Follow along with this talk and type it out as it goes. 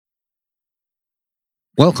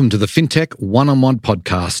Welcome to the FinTech One-on-One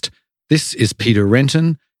podcast. This is Peter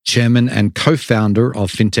Renton, Chairman and co-founder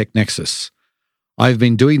of FinTech Nexus. I've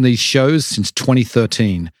been doing these shows since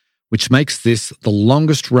 2013, which makes this the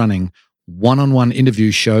longest-running one-on-one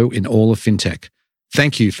interview show in all of FinTech.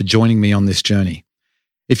 Thank you for joining me on this journey.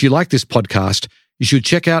 If you like this podcast, you should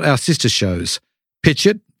check out our sister shows, Pitch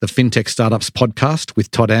It, the FinTech Startups podcast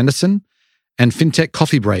with Todd Anderson, and FinTech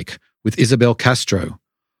Coffee Break with Isabel Castro.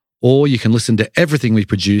 Or you can listen to everything we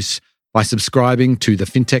produce by subscribing to the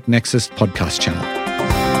FinTech Nexus podcast channel.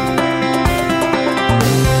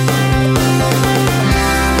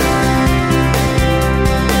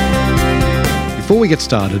 Before we get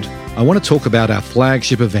started, I want to talk about our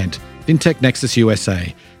flagship event, FinTech Nexus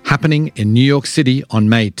USA, happening in New York City on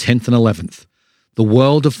May 10th and 11th. The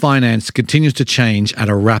world of finance continues to change at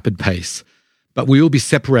a rapid pace, but we will be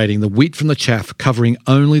separating the wheat from the chaff, covering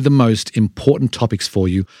only the most important topics for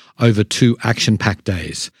you over 2 action-packed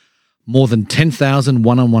days. More than 10,000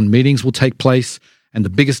 one-on-one meetings will take place, and the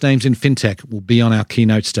biggest names in fintech will be on our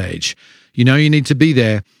keynote stage. You know you need to be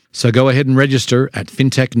there, so go ahead and register at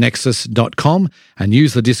fintechnexus.com and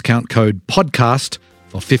use the discount code PODCAST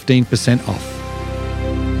for 15% off.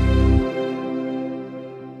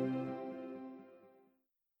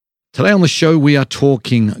 Today on the show, we are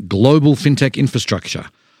talking global fintech infrastructure.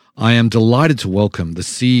 I am delighted to welcome the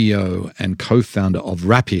CEO and co-founder of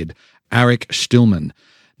Rapyd, Arik Shtilman.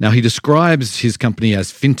 Now, he describes his company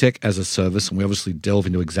as fintech as a service, and we obviously delve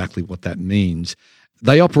into exactly what that means.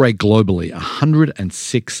 They operate globally,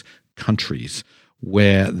 106 countries,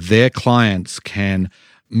 where their clients can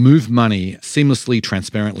move money seamlessly,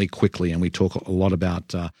 transparently, quickly, and we talk a lot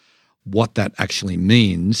about what that actually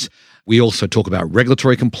means. We also talk about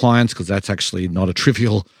regulatory compliance, because that's actually not a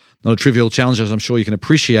trivial challenge, as I'm sure you can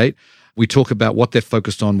appreciate. We talk about what they're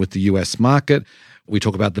focused on with the US market. We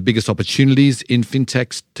talk about the biggest opportunities in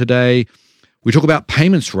fintechs today. We talk about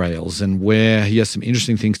payments rails and where he has some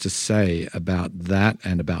interesting things to say about that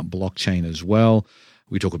and about blockchain as well.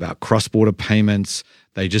 We talk about cross-border payments.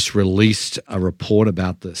 They just released a report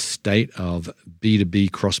about the state of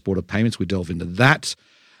B2B cross-border payments. We delve into that.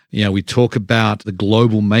 We talk about the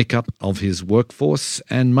global makeup of his workforce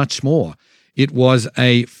and much more. It was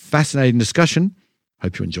a fascinating discussion.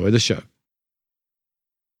 Hope you enjoy the show.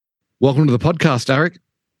 Welcome to the podcast, Arik.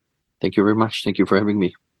 Thank you very much. Thank you for having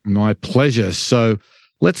me. My pleasure. So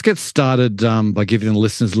let's get started by giving the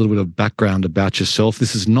listeners a little bit of background about yourself.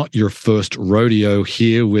 This is not your first rodeo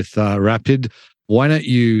here with Rapyd. Why don't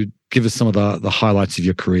you give us some of the highlights of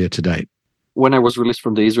your career to date? When I was released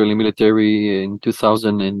from the Israeli military in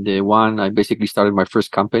 2001, I basically started my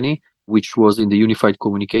first company, which was in the unified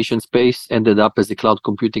communication space, ended up as a cloud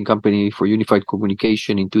computing company for unified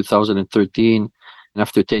communication in 2013. And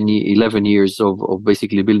after 11 years of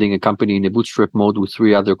basically building a company in a bootstrap mode with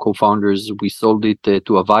 3 other co-founders, we sold it to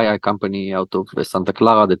Avaya, a company out of Santa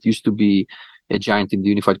Clara that used to be a giant in the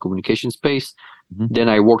unified communication space. Mm-hmm. Then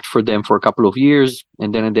I worked for them for a couple of years.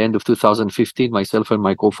 And then at the end of 2015, myself and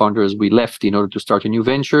my co-founders, we left in order to start a new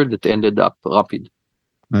venture that ended up Rapyd.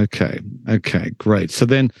 Okay, great. So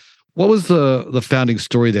then what was the founding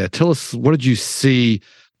story there? Tell us, what did you see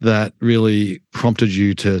that really prompted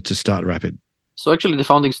you to start Rapyd? So actually, the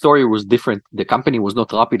founding story was different. The company was not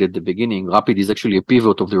Rapyd at the beginning. Rapyd is actually a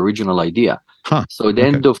pivot of the original idea. So at the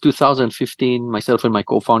end of 2015, myself and my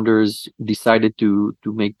co-founders decided to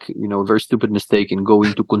make a very stupid mistake and go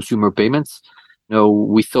into consumer payments.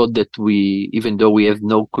 We thought that even though we have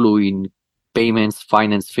no clue in payments,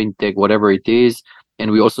 finance, fintech, whatever it is, and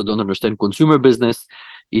we also don't understand consumer business,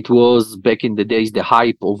 it was back in the days the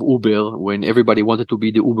hype of Uber, when everybody wanted to be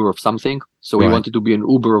the Uber of something. So we wanted to be an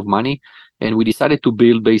Uber of money. And we decided to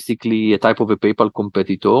build basically a type of a PayPal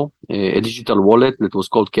competitor, a digital wallet that was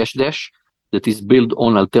called Cash Dash, that is built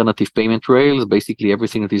on alternative payment rails, basically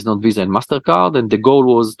everything that is not Visa and MasterCard. And the goal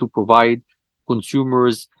was to provide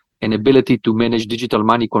consumers an ability to manage digital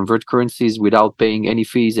money, convert currencies without paying any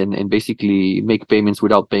fees, and basically make payments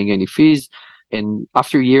without paying any fees. And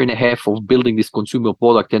after a year and a half of building this consumer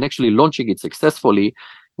product and actually launching it successfully,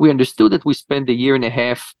 we understood that we spent a year and a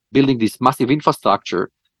half building this massive infrastructure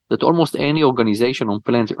that almost any organization on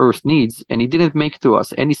planet Earth needs. And it didn't make to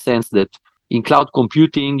us any sense that in cloud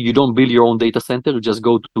computing, you don't build your own data center, you just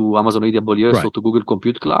go to Amazon AWS or to Google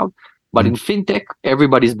Compute Cloud. But in fintech,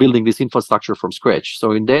 everybody's building this infrastructure from scratch.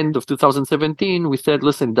 So in the end of 2017, we said,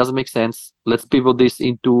 listen, it doesn't make sense. Let's pivot this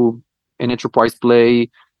into an enterprise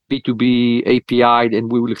play, B2B, API,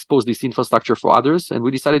 and we will expose this infrastructure for others. And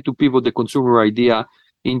we decided to pivot the consumer idea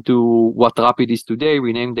into what Rapyd is today.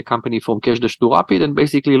 We named the company from Cash Dash to Rapyd and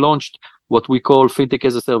basically launched what we call fintech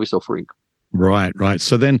as a service offering. Right, right.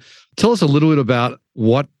 So then tell us a little bit about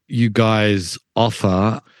what you guys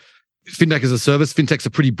offer. Fintech as a service, fintech's a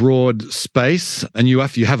pretty broad space, and you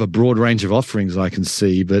have a broad range of offerings, I can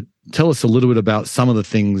see, but tell us a little bit about some of the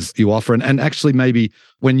things you offer. And actually, maybe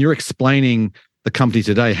when you're explaining the company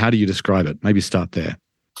today, how do you describe it? Maybe start there.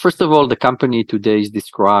 First of all, the company today is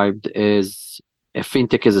described as a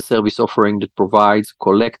fintech as a service offering that provides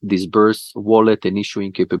collect, disburse, wallet, and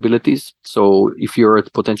issuing capabilities. So if you're a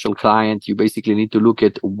potential client, you basically need to look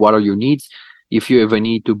at what are your needs. If you have a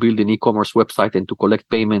need to build an e-commerce website and to collect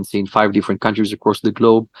payments in 5 different countries across the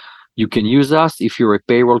globe, you can use us. If you're a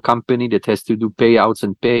payroll company that has to do payouts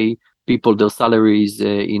and pay people their salaries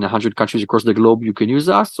in 100 countries across the globe, you can use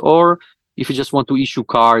us. Or if you just want to issue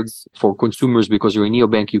cards for consumers because you're a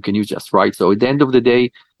neobank, you can use us, right? So at the end of the day,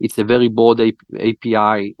 it's a very broad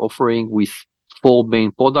API offering with 4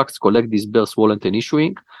 main products: collect, disburse, wallet, and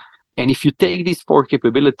issuing. And if you take these 4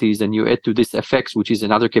 capabilities and you add to this FX, which is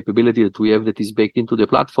another capability that we have that is baked into the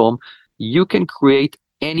platform, you can create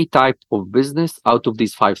any type of business out of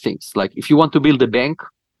these 5 things. Like if you want to build a bank,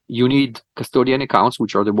 you need custodian accounts,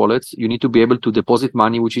 which are the wallets. You need to be able to deposit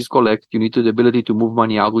money, which is collect. You need the ability to move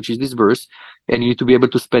money out, which is disburse. And you need to be able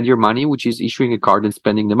to spend your money, which is issuing a card and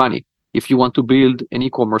spending the money. If you want to build an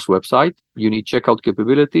e-commerce website, you need checkout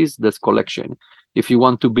capabilities, that's collection. If you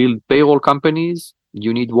want to build payroll companies,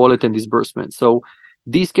 you need wallet and disbursement. So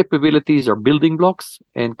these capabilities are building blocks,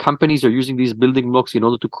 and companies are using these building blocks in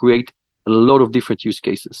order to create a lot of different use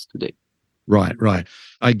cases today. Right, right.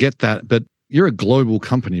 I get that. But you're a global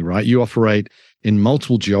company, right? You operate in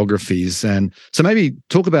multiple geographies. And so maybe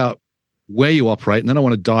talk about where you operate. And then I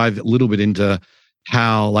want to dive a little bit into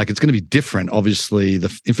how, like, it's going to be different. Obviously,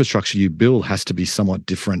 the infrastructure you build has to be somewhat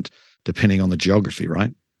different depending on the geography,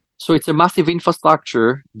 right? So it's a massive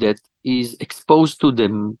infrastructure that is exposed to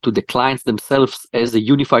the clients themselves as a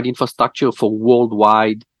unified infrastructure for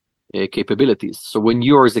worldwide capabilities. So when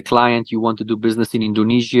you're as a client, you want to do business in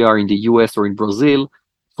Indonesia or in the US or in Brazil,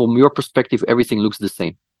 from your perspective, everything looks the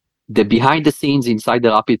same. The behind the scenes inside the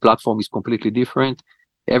Rapyd platform is completely different.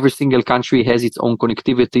 Every single country has its own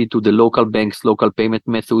connectivity to the local banks, local payment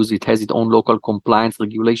methods. It has its own local compliance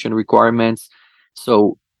regulation requirements.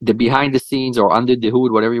 So the behind the scenes or under the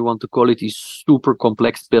hood, whatever you want to call it, is super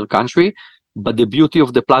complex per country. But the beauty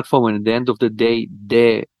of the platform, and at the end of the day,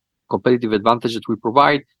 the competitive advantage that we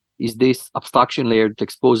provide is this abstraction layer that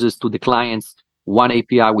exposes to the clients one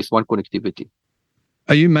API with one connectivity.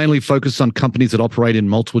 Are you mainly focused on companies that operate in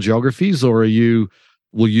multiple geographies, or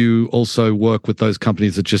will you also work with those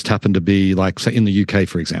companies that just happen to be, like, say, in the UK,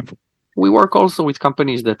 for example? We work also with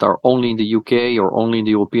companies that are only in the UK or only in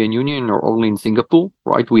the European Union or only in Singapore,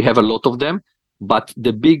 right? We have a lot of them, but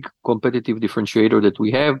the big competitive differentiator that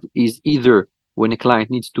we have is either when a client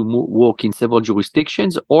needs to work in several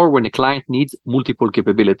jurisdictions or when a client needs multiple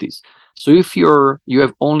capabilities. So if you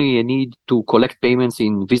have only a need to collect payments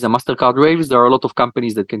in Visa, MasterCard rails, there are a lot of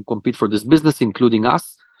companies that can compete for this business, including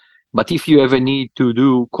us. But if you have a need to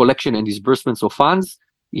do collection and disbursements of funds,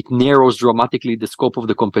 it narrows dramatically the scope of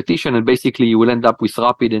the competition, and basically you will end up with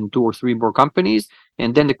Rapyd and 2 or 3 more companies.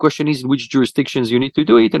 And then the question is which jurisdictions you need to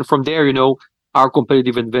do it. And from there, our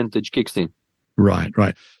competitive advantage kicks in. Right,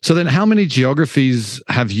 right. So then how many geographies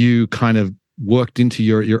have you kind of worked into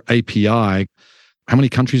your API? How many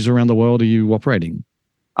countries around the world are you operating?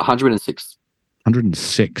 106.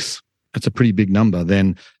 106. That's a pretty big number.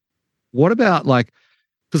 Then what about, like,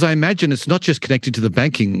 because I imagine it's not just connected to the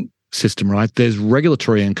banking system, right? There's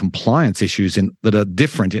regulatory and compliance issues that are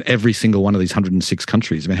different in every single one of these 106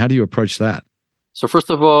 countries. I mean, how do you approach that? So first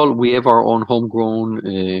of all, we have our own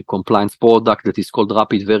homegrown compliance product that is called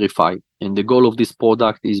Rapyd Verify. And the goal of this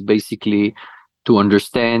product is basically to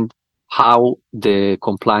understand how the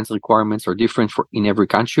compliance requirements are different in every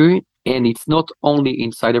country. And it's not only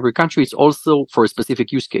inside every country, it's also for a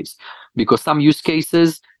specific use case, because some use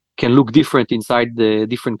cases can look different inside the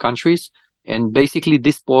different countries. And basically,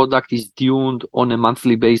 this product is tuned on a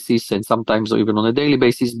monthly basis and sometimes even on a daily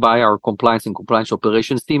basis by our compliance and compliance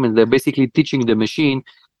operations team. And they're basically teaching the machine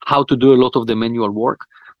how to do a lot of the manual work.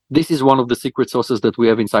 This is one of the secret sauces that we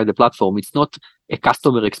have inside the platform. It's not a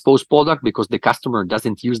customer exposed product because the customer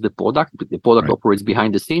doesn't use the product, but the product operates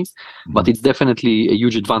behind the scenes. Mm-hmm. But it's definitely a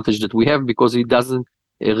huge advantage that we have because it doesn't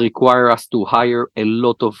require us to hire a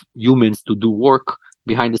lot of humans to do work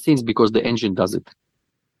behind the scenes because the engine does it.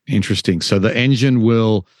 Interesting. So the engine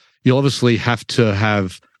you'll obviously have to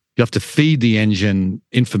feed the engine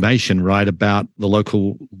information, right, about the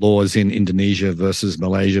local laws in Indonesia versus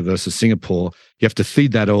Malaysia versus Singapore. You have to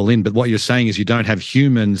feed that all in. But what you're saying is you don't have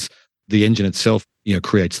humans. The engine itself,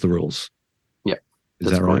 creates the rules. Yeah. Is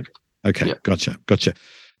that right? correct. Okay. Yeah. Gotcha.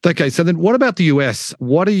 Okay, so then what about the US?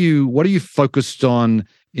 What are you focused on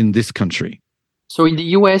in this country? So in the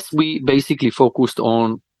US, we basically focused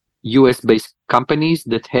on US-based companies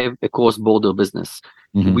that have a cross-border business.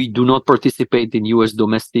 Mm-hmm. We do not participate in US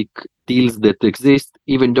domestic deals that exist,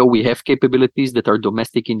 even though we have capabilities that are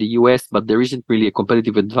domestic in the US, but there isn't really a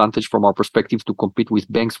competitive advantage from our perspective to compete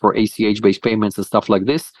with banks for ACH-based payments and stuff like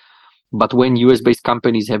this. But when US-based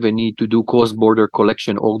companies have a need to do cross-border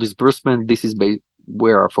collection or disbursement, this is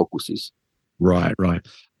where our focus is. Right.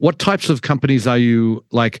 What types of companies are you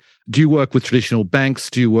like? Do you work with traditional banks?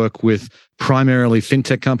 Do you work with primarily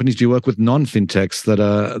fintech companies? Do you work with non-fintechs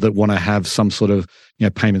that want to have some sort of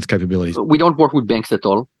payments capabilities? We don't work with banks at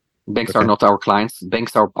all. Banks are not our clients.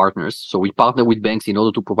 Banks are partners. So we partner with banks in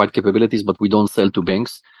order to provide capabilities, but we don't sell to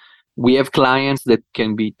banks. We have clients that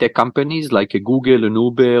can be tech companies like a Google, an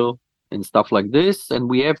Uber, and stuff like this. And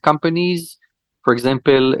we have companies, for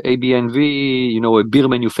example, ABNV, a beer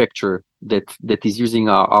manufacturer that is using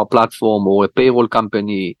our platform, or a payroll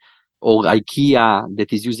company, or IKEA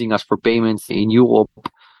that is using us for payments in Europe.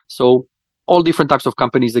 So all different types of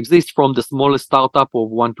companies exist, from the smallest startup of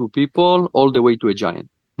 1-2 people all the way to a giant.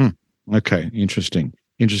 Okay, interesting.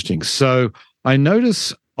 So I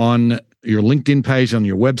notice on your LinkedIn page, on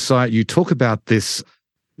your website, you talk about this.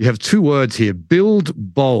 You have 2 words here: build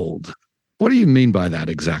bold. What do you mean by that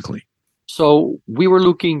exactly? So we were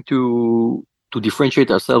looking to differentiate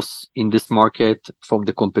ourselves in this market from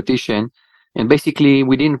the competition. And basically,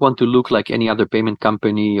 we didn't want to look like any other payment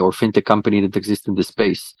company or fintech company that exists in this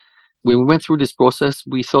space. When we went through this process,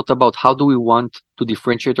 we thought about how do we want to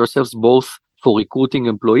differentiate ourselves, both for recruiting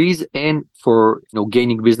employees and for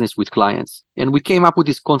gaining business with clients. And we came up with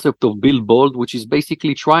this concept of build bold, which is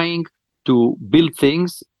basically trying to build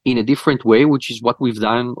things in a different way, which is what we've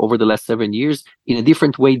done over the last 7 years, in a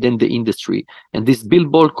different way than the industry. And this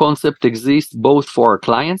build bold concept exists both for our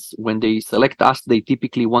clients. When they select us, they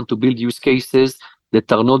typically want to build use cases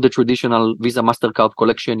that are not the traditional Visa MasterCard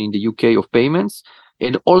collection in the UK of payments.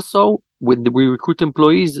 And also, when we recruit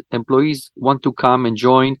employees want to come and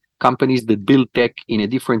join companies that build tech in a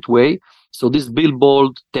different way. So this build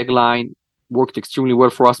bold tagline worked extremely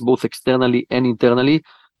well for us, both externally and internally,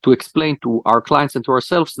 to explain to our clients and to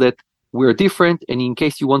ourselves that we're different. And in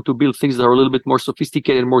case you want to build things that are a little bit more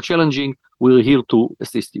sophisticated and more challenging, we're here to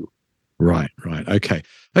assist you. Right.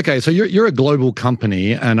 Okay. So you're a global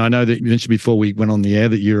company, and I know that you mentioned before we went on the air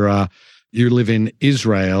that you live in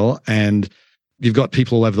Israel and you've got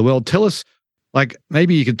people all over the world. Tell us,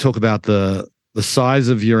 maybe you could talk about the size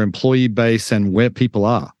of your employee base and where people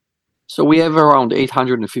are. So we have around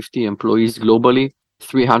 850 employees globally.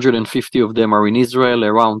 350 of them are in Israel.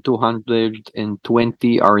 Around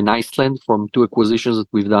 220 are in Iceland from 2 acquisitions that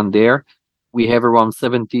we've done there. We have around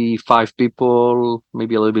 75 people,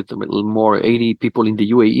 maybe a little more, 80 people in the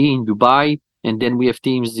UAE, in Dubai. And then we have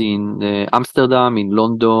teams in Amsterdam, in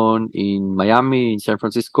London, in Miami, in San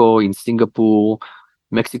Francisco, in Singapore,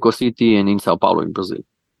 Mexico City, and in Sao Paulo in Brazil.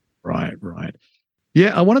 Right.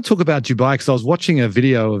 Yeah, I want to talk about Dubai because I was watching a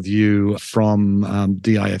video of you from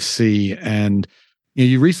DIFC, and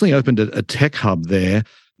you recently opened a tech hub there.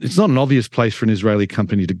 It's not an obvious place for an Israeli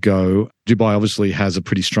company to go. Dubai obviously has a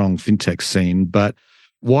pretty strong fintech scene, but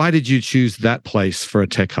why did you choose that place for a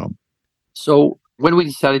tech hub? So when we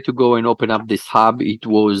decided to go and open up this hub, it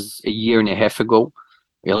was 1.5 years ago,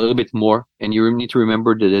 a little bit more. And you need to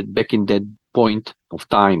remember that back in that point of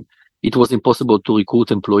time, it was impossible to recruit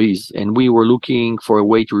employees. And we were looking for a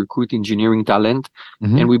way to recruit engineering talent.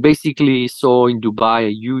 Mm-hmm. And we basically saw in Dubai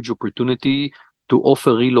a huge opportunity to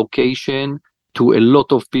offer relocation to a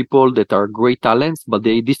lot of people that are great talents, but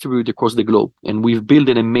they distribute across the globe. And we've built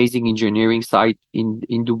an amazing engineering site in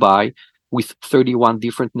Dubai with 31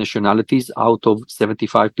 different nationalities out of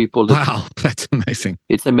 75 people. Wow, that's amazing.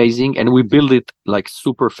 It's amazing. And we built it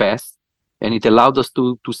super fast, and it allowed us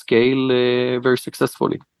to scale very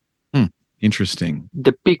successfully. Interesting.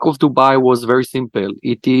 The peak of Dubai was very simple.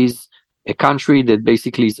 It is a country that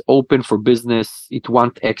basically is open for business. It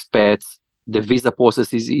wants expats. The visa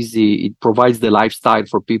process is easy. It provides the lifestyle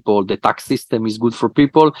for people. The tax system is good for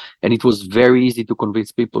people. And it was very easy to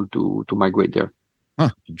convince people to migrate there.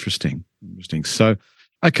 Interesting. So,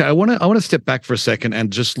 okay, I want to step back for a second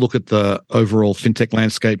and just look at the overall fintech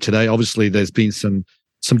landscape today. Obviously, there's been some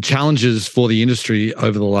challenges for the industry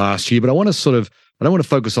over the last year, but I don't want to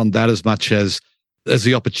focus on that as much as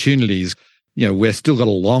the opportunities. We're still got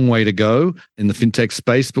a long way to go in the fintech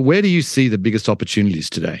space, but where do you see the biggest opportunities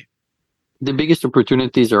today? The biggest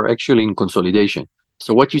opportunities are actually in consolidation.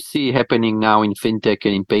 So what you see happening now in fintech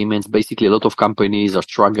and in payments, basically a lot of companies are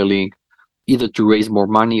struggling either to raise more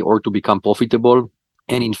money or to become profitable.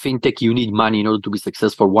 And in fintech, you need money in order to be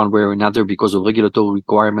successful one way or another because of regulatory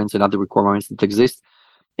requirements and other requirements that exist.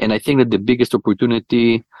 And I think that the biggest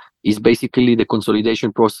opportunity is basically the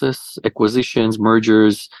consolidation process, acquisitions,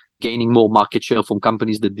 mergers, gaining more market share from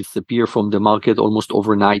companies that disappear from the market almost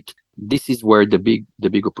overnight. This is where the big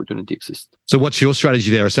opportunity exists. So what's your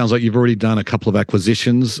strategy there? It sounds like you've already done a couple of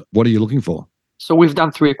acquisitions. What are you looking for? So we've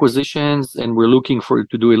done 3 acquisitions, and we're looking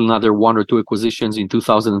to do another 1 or 2 acquisitions in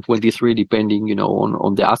 2023, depending,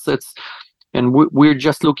 on the assets. And we're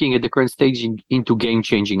just looking at the current stage into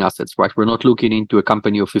game-changing assets, right? We're not looking into a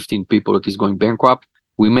company of 15 people that is going bankrupt.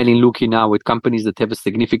 We're mainly looking now at companies that have a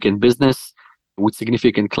significant business with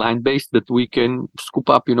significant client base that we can scoop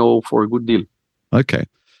up, for a good deal. Okay.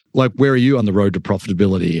 Like, where are you on the road to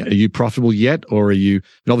profitability? Are you profitable yet, or are you?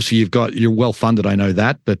 Obviously, you're well funded. I know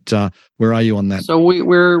that, but where are you on that? So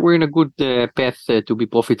we're in a good path to be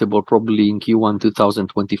profitable, probably in Q1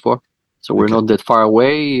 2024. So we're not that far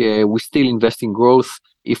away. We still invest in growth.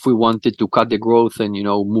 If we wanted to cut the growth and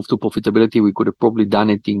move to profitability, we could have probably done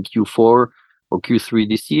it in Q4 or Q3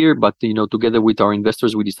 this year. But together with our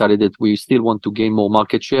investors, we decided that we still want to gain more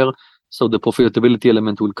market share. So the profitability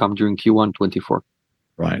element will come during Q1 24.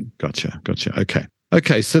 Right. Gotcha.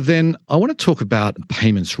 Okay. So then I want to talk about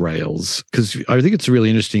payments rails, because I think it's really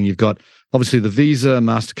interesting. You've got obviously the Visa,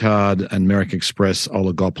 MasterCard, and American Express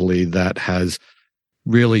oligopoly that has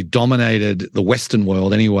really dominated the Western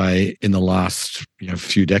world anyway in the last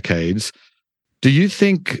few decades. Do you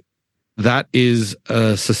think that is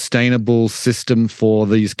a sustainable system for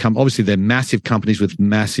these companies? Obviously, they're massive companies with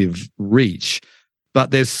massive reach, but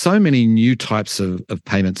there's so many new types of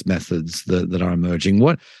payments methods that are emerging.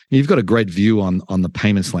 You've got a great view on the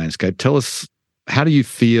payments landscape. Tell us, how do you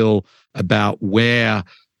feel about when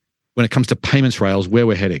it comes to payments rails, where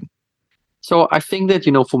we're heading? So I think that,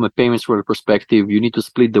 from a payments rail perspective, you need to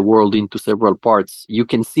split the world into several parts. You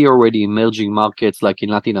can see already emerging markets like in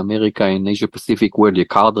Latin America and Asia Pacific where the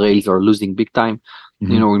card rails are losing big time.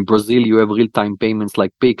 Mm-hmm. In Brazil, you have real-time payments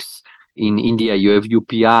like Pix. In India, you have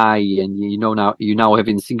UPI, and you now have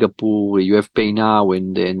in Singapore, you have Pay Now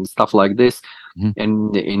and stuff like this.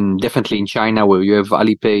 Mm-hmm. And definitely in China, where you have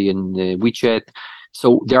Alipay and WeChat.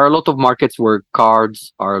 So there are a lot of markets where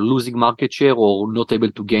cards are losing market share or not able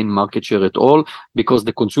to gain market share at all because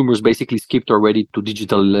the consumers basically skipped already to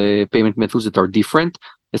digital payment methods that are different,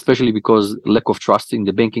 especially because lack of trust in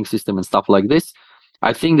the banking system and stuff like this.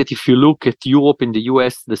 I think that if you look at Europe and the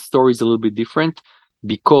US, the story is a little bit different,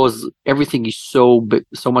 because everything is so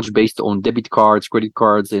much based on debit cards, credit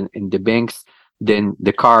cards, and the banks. Then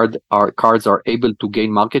the cards are able to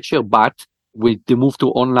gain market share, but with the move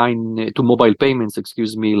to mobile payments,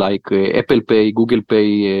 like Apple Pay, Google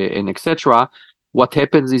Pay, and etc., what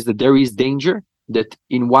happens is that there is danger that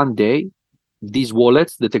in one day, these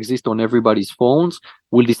wallets that exist on everybody's phones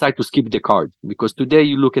will decide to skip the card. Because today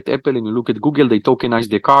you look at Apple and you look at Google, they tokenize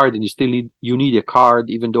the card, and you need a card,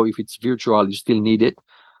 even though if it's virtual, you still need it.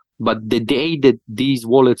 But the day that these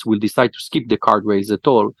wallets will decide to skip the card rails at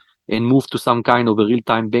all and move to some kind of a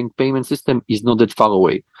real-time bank payment system is not that far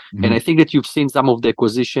away. Mm-hmm. And I think that you've seen some of the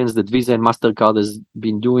acquisitions that Visa and MasterCard has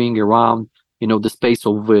been doing around, the space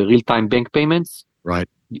of real-time bank payments. Right.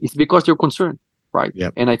 It's because they're concerned. Right.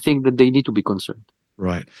 Yep. And I think that they need to be concerned.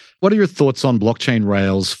 Right. What are your thoughts on blockchain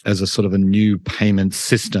rails as a sort of a new payment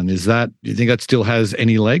system? Do you think that still has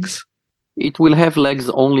any legs? It will have legs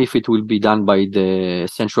only if it will be done by the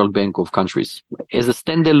central bank of countries. As a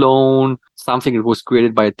standalone, something that was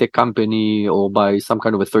created by a tech company or by some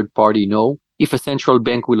kind of a third party, no. If a central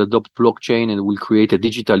bank will adopt blockchain and will create a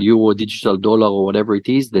digital euro, digital dollar, or whatever it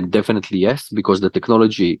is, then definitely yes, because the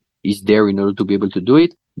technology is there in order to be able to do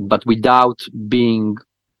it. But without being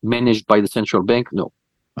managed by the central bank, no.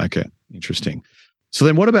 Okay, interesting. So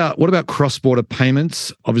then what about cross-border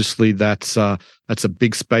payments? Obviously, that's a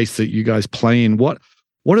big space that you guys play in. What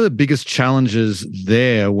are the biggest challenges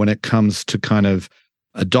there when it comes to kind of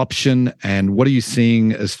adoption, and what are you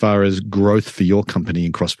seeing as far as growth for your company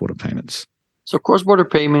in cross-border payments? So cross-border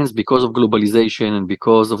payments, because of globalization and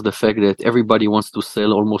because of the fact that everybody wants to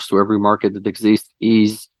sell almost to every market that exists,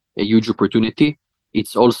 is a huge opportunity.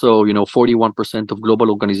 It's also, 41% of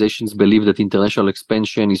global organizations believe that international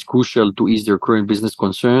expansion is crucial to ease their current business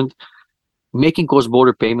concern. Making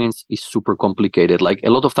cross-border payments is super complicated. Like, a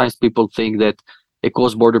lot of times people think that a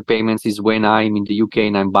cross-border payments is when I'm in the UK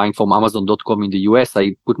and I'm buying from Amazon.com in the US,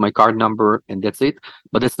 I put my card number and that's it.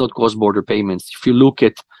 But that's not cross-border payments. If you look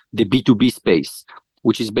at the B2B space,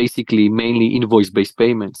 which is basically mainly invoice-based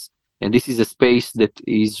payments, and this is a space that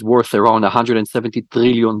is worth around $170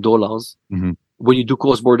 trillion. Mm-hmm. when you do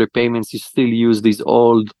cross-border payments, you still use these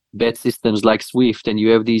old bad systems like SWIFT, and you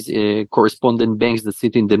have these correspondent banks that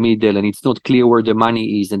sit in the middle, and it's not clear where the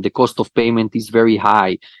money is, and the cost of payment is very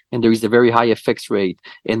high, and there is a very high FX rate,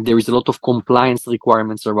 and there is a lot of compliance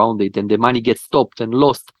requirements around it, and the money gets stopped and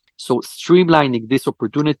lost. So streamlining this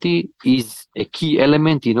opportunity is a key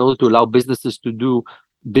element in order to allow businesses to do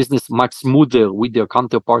business much smoother with their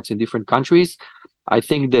counterparts in different countries. I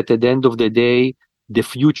think that at the end of the day, the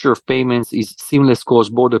future of payments is seamless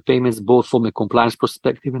cross-border payments, both from a compliance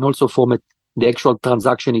perspective and also from the actual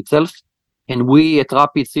transaction itself. And we at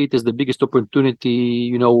Rapyd see it as the biggest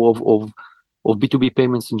opportunity, of B2B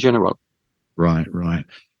payments in general. Right.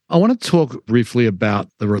 I want to talk briefly about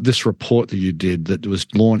this report that you did that was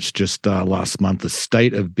launched just last month, the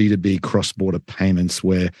State of B2B Cross-Border Payments,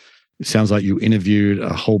 where it sounds like you interviewed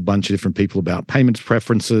a whole bunch of different people about payments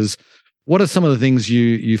preferences. What are some of the things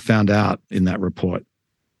you found out in that report?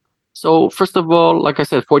 So first of all, like I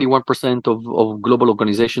said, 41% of global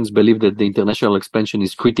organizations believe that the international expansion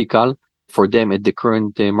is critical for them at the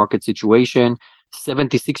current market situation.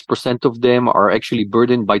 76% of them are actually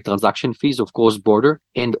burdened by transaction fees of cross-border,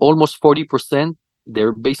 and almost 40%,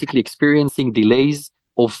 they're basically experiencing delays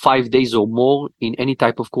of 5 days or more in any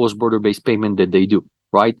type of cross-border based payment that they do,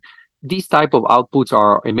 right? These type of outputs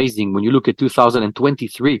are amazing when you look at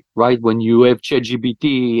 2023, right? When you have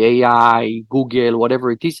ChatGPT, AI, Google,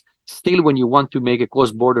 whatever it is, still when you want to make a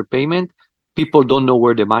cross-border payment, people don't know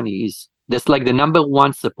where the money is. That's like the number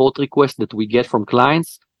one support request that we get from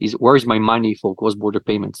clients is, where's my money for cross-border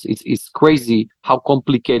payments? It's crazy how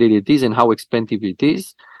complicated it is and how expensive it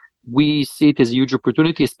is. We see it as a huge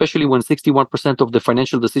opportunity, especially when 61% of the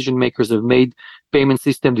financial decision makers have made payment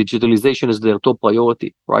system digitalization as their top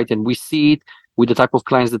priority, right? And we see it with the type of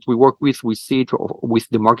clients that we work with. We see it with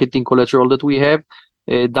the marketing collateral that we have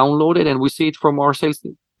downloaded, and we see it from our sales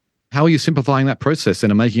team. How are you simplifying that process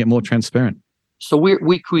and making it more transparent? So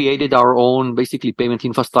we created our own basically payment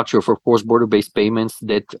infrastructure for cross-border based payments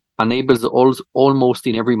that enables almost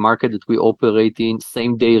in every market that we operate in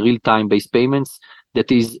same-day real-time based payments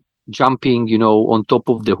that is jumping, on top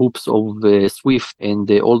of the hoops of SWIFT and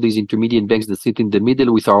all these intermediate banks that sit in the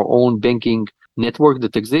middle with our own banking network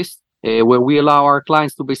that exists, where we allow our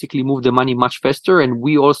clients to basically move the money much faster. And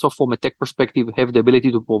we also, from a tech perspective, have the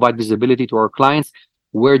ability to provide visibility to our clients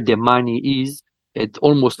where the money is at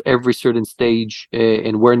almost every certain stage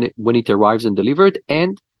and when it arrives and delivered.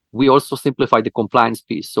 And we also simplify the compliance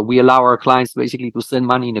piece. So we allow our clients basically to send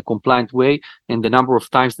money in a compliant way. And the number of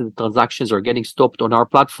times that the transactions are getting stopped on our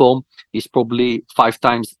platform is probably 5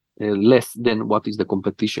 times less than what is the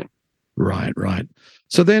competition. Right.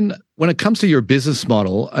 So then when it comes to your business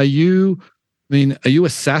model, are you a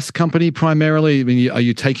SaaS company primarily? Are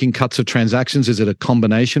you taking cuts of transactions? Is it a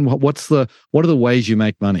combination? What are the ways you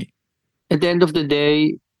make money? At the end of the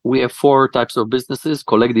day, we have 4 types of businesses: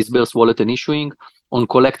 collect, disburse, wallet, and issuing. On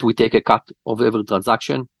collect, we take a cut of every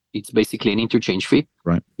transaction. It's basically an interchange fee.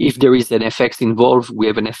 Right. If there is an FX involved, we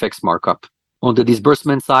have an FX markup. On the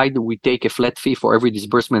disbursement side, we take a flat fee for every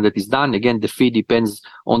disbursement that is done. Again, the fee depends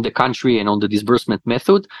on the country and on the disbursement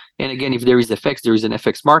method. And again, if there is FX, there is an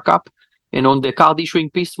FX markup. And on the card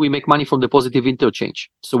issuing piece, we make money from the positive interchange.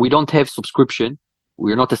 So we don't have subscription.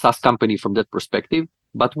 We're not a SaaS company from that perspective,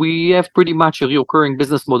 but we have pretty much a recurring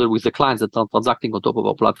business model with the clients that are transacting on top of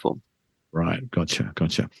our platform. Right. Gotcha.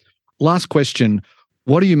 Last question.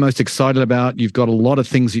 What are you most excited about? You've got a lot of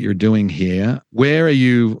things that you're doing here. Where are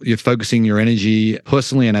you're focusing your energy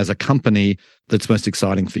personally and as a company that's most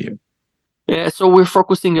exciting for you? Yeah, so we're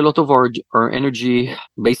focusing a lot of our energy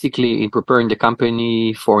basically in preparing the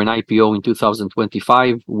company for an IPO in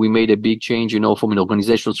 2025. We made a big change, from an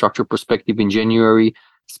organizational structure perspective in January,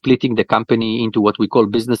 splitting the company into what we call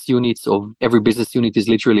business units. Of every business unit is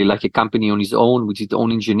literally like a company on its own, with its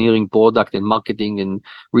own engineering, product, and marketing and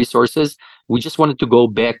resources. We just wanted to go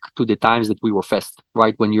back to the times that we were fast,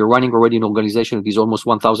 right? When you're running already an organization that is almost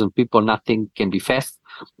 1,000 people, nothing can be fast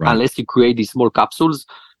unless you create these small capsules.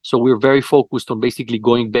 So we're very focused on basically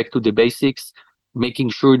going back to the basics, making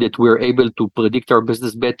sure that we're able to predict our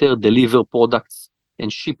business better, deliver products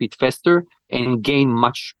and ship it faster, and gain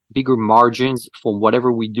much bigger margins from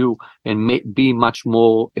whatever we do, and be much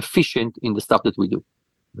more efficient in the stuff that we do.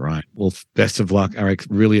 Right. Well, best of luck, Arik.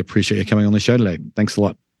 Really appreciate you coming on the show today. Thanks a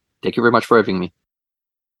lot. Thank you very much for having me.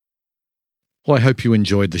 Well, I hope you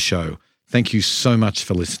enjoyed the show. Thank you so much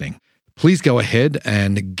for listening. Please go ahead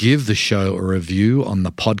and give the show a review on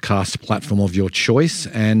the podcast platform of your choice,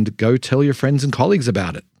 and go tell your friends and colleagues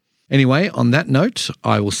about it. Anyway, on that note,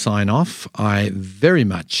 I will sign off. I very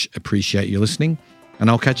much appreciate you listening, and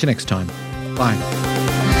I'll catch you next time. Bye.